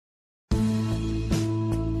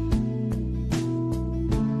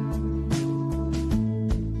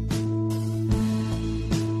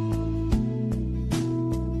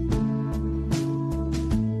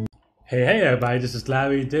Hey everybody, this is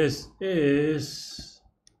Larry. This is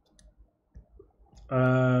day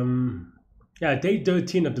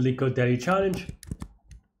 13 of the Leetcode Daily Challenge.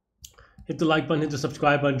 Hit the like button, hit the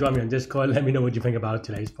subscribe button, join me on Discord, let me know what you think about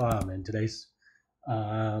today's farm and today's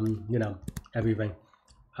everything.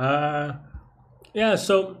 So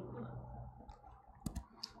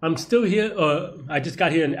I'm still here, I just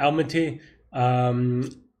got here in Almaty,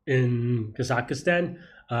 in Kazakhstan.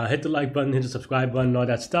 Hit the like button, hit the subscribe button, all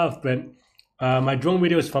that stuff. But my drone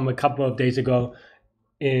video is from a couple of days ago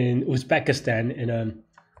in Uzbekistan in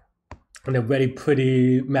a very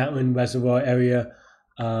pretty mountain reservoir area.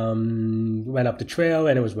 Went up the trail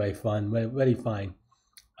and it was very fun, very fine.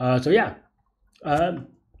 Let's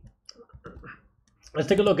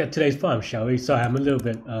take a look at today's farm, shall we? Sorry, I'm a little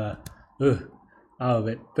bit out of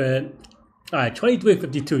it, but all right,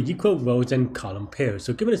 2352 equal rows and column pairs.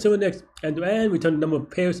 So given a single next end to end, return the number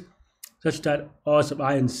of pairs such that all sub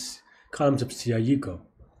I and columns of C are equal.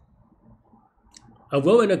 A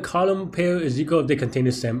row and a column pair is equal if they contain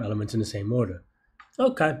the same elements in the same order.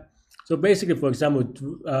 Okay, so basically, for example,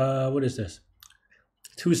 what is this?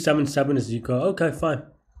 277 is equal. Okay, fine.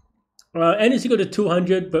 N is equal to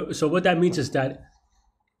 200, but so what that means is that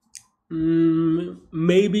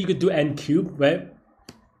maybe you could do n cubed, right?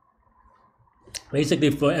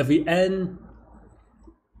 Basically, for every n,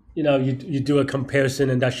 you do a comparison,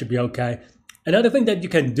 and that should be okay. Another thing that you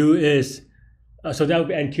can do is, so that would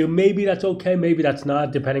be n cubed. Maybe that's okay, maybe that's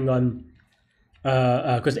not, depending on,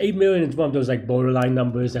 because 8 million is one of those like borderline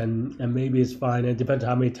numbers, and maybe it's fine. It depends on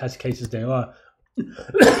how many test cases there are.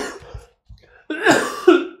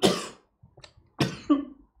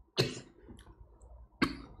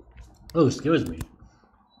 Oh, excuse me.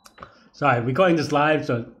 Sorry, we're going this live,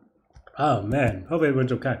 so. Oh man, hope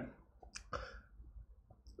everyone's okay.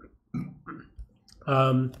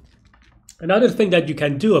 Another thing that you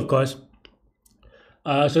can do, of course,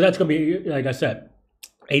 so that's going to be, like I said,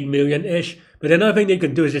 8 million-ish. But another thing that you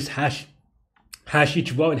can do is just hash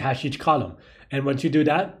each row and hash each column. And once you do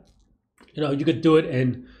that, you could do it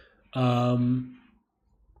in,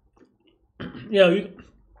 you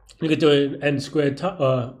could do it in n squared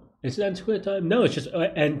time. Is it n squared time? No, it's just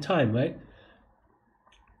n time, right?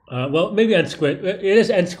 Well, maybe n squared. It is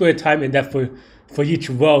n squared time in that for each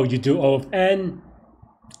row you do O of n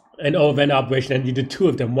and O of n operation, and you do two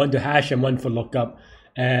of them, one to hash and one for lookup.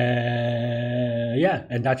 Yeah,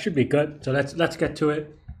 and that should be good. So let's get to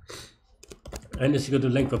it. And this is equal to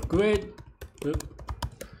length of grid.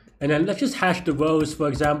 And then let's just hash the rows, for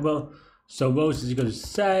example. So rows is equal to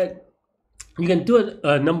set. You can do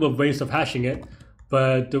a number of ways of hashing it,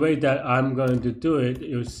 but the way that I'm going to do it,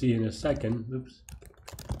 you'll see in a second. Oops.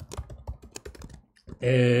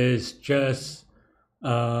 Is just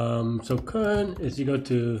so current is equal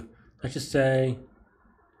to, let's just say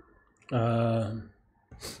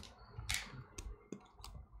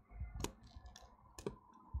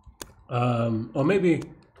or maybe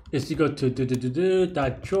it's equal to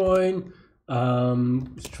dot join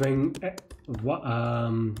string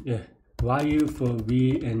value for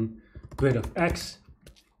v in grid of x,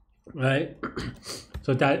 right?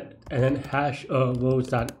 So that, and then hash rows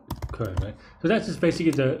dot current, right? So that's just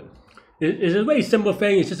basically it's a very simple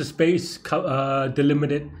thing. It's just a space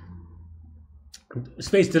delimited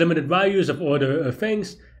values of order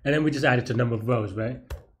things, and then we just add it to number of rows, right?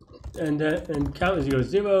 And count is equal to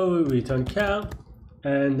 0, we return count,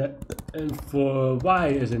 and for y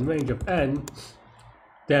is in range of n,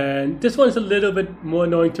 then this one's a little bit more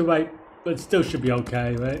annoying to write, but still should be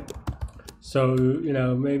okay, right? So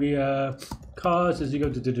maybe cos is equal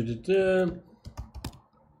to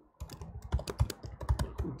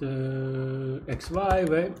the xy,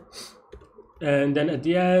 right? And then at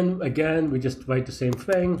the end, again, we just write the same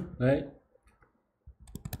thing, right?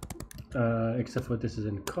 Except for this is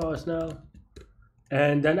in cos now.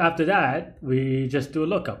 And then after that, we just do a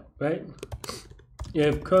lookup, right?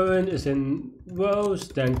 If current is in rows,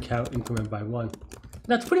 then count increment by 1.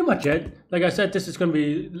 That's pretty much it. Like I said, this is going to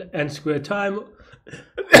be n squared time.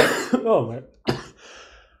 Oh man.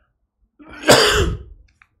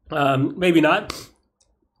 Maybe not.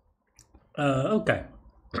 Okay.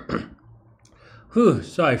 Whew,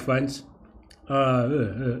 sorry, friends.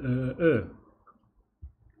 Oh,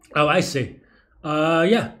 I see.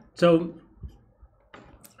 Yeah. So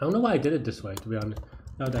I don't know why I did it this way, to be honest.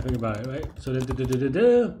 Now that I think about it, right? So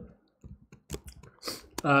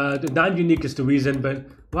the non-unique is the reason, but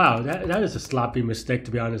wow, that is a sloppy mistake,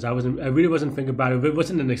 to be honest. I really wasn't thinking about it. If it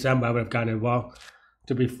wasn't an example, I would have gotten it wrong,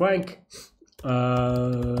 to be frank.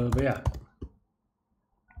 But yeah.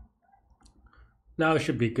 Now it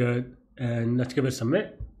should be good, and let's give it a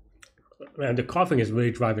submit. Man, the coughing is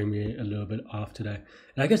really driving me a little bit off today.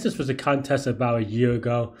 And I guess this was a contest about a year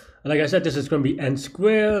ago. And like I said, this is going to be n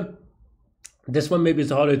squared. This one maybe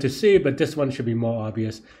is harder to see, but this one should be more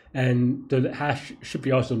obvious. And the hash should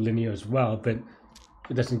be also linear as well, but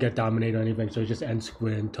it doesn't get dominated or anything, so it's just n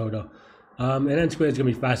squared in total. And n squared is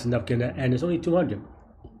going to be fast enough, given that n is only 200.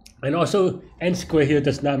 And also, n squared here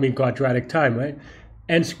does not mean quadratic time, right?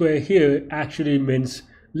 N squared here actually means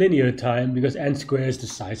linear time because n squared is the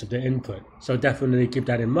size of the input. So definitely keep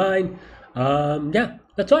that in mind. Yeah,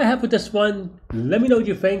 that's all I have for this one. Let me know what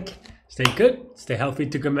you think. Stay good, stay healthy,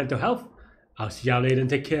 to good mental health. I'll see y'all later and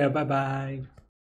take care. Bye-bye.